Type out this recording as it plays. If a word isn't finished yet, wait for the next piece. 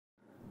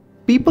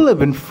People have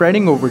been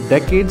fretting over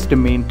decades to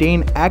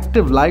maintain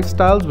active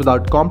lifestyles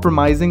without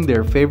compromising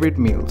their favorite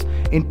meals.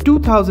 In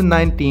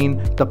 2019,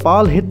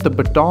 Tapal hit the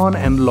baton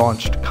and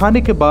launched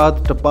Khanay ke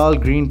baad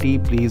Tapal Green Tea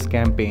Please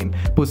campaign,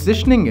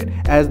 positioning it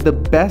as the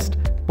best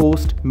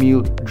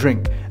post-meal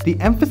drink. The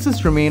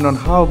emphasis remained on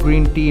how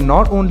green tea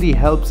not only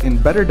helps in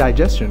better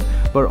digestion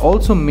but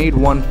also made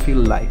one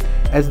feel light.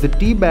 As the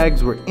tea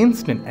bags were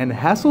instant and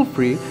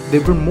hassle-free, they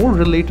were more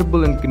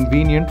relatable and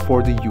convenient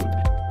for the youth.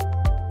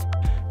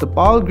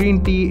 Tapal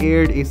Green Tea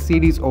aired a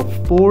series of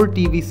 4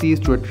 TVCs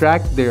to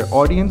attract their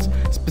audience,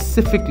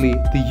 specifically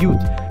the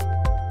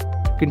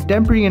youth.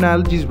 Contemporary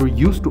analogies were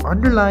used to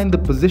underline the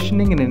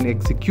positioning in an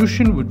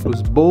execution which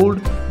was bold,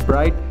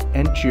 bright,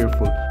 and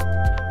cheerful.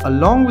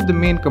 Along with the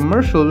main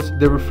commercials,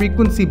 there were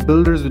frequency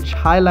builders which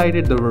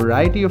highlighted the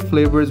variety of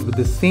flavors with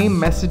the same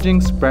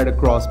messaging spread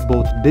across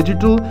both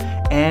digital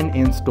and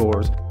in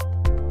stores.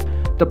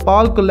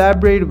 Tapal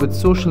collaborated with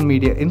social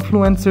media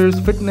influencers,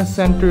 fitness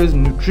centers,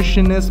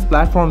 nutritionists,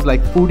 platforms like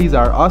Foodies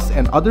Are Us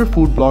and other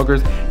food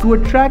bloggers to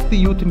attract the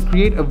youth and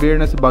create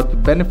awareness about the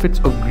benefits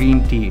of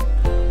green tea.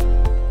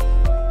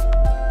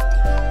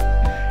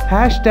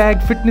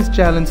 #Fitness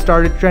Challenge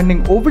started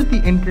trending over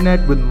the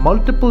internet with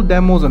multiple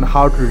demos on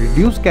how to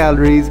reduce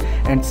calories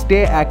and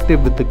stay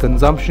active with the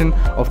consumption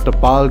of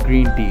Tapal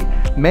Green Tea.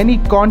 Many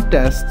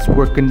contests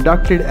were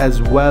conducted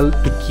as well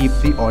to keep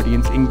the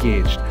audience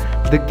engaged.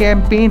 The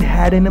campaign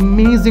had an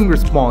amazing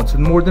response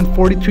with more than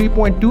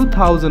 43.2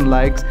 thousand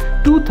likes,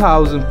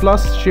 2,000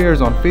 plus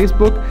shares on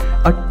Facebook.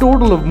 A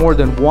total of more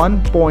than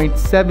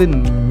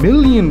 1.7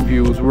 million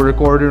views were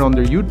recorded on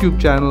their YouTube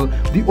channel.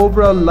 The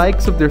overall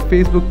likes of their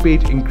Facebook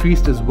page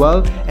increased as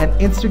well, and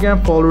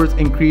Instagram followers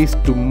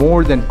increased to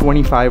more than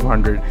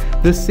 2,500.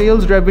 The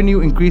sales revenue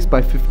increased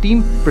by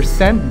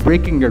 15%,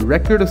 breaking a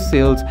record of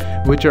sales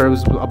which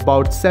was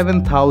about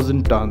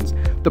 7,000 tons.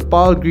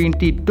 Tapal Green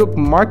Tea took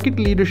market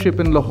leadership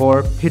in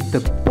Lahore, hit the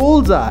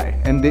bullseye,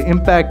 and they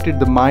impacted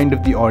the mind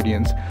of the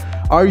audience.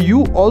 Are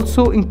you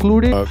also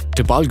included?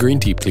 Tapal Green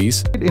Tea,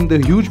 please. In the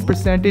huge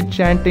percentage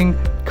chanting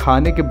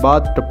Khanay ke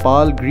baad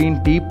Tapal Green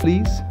Tea,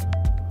 please?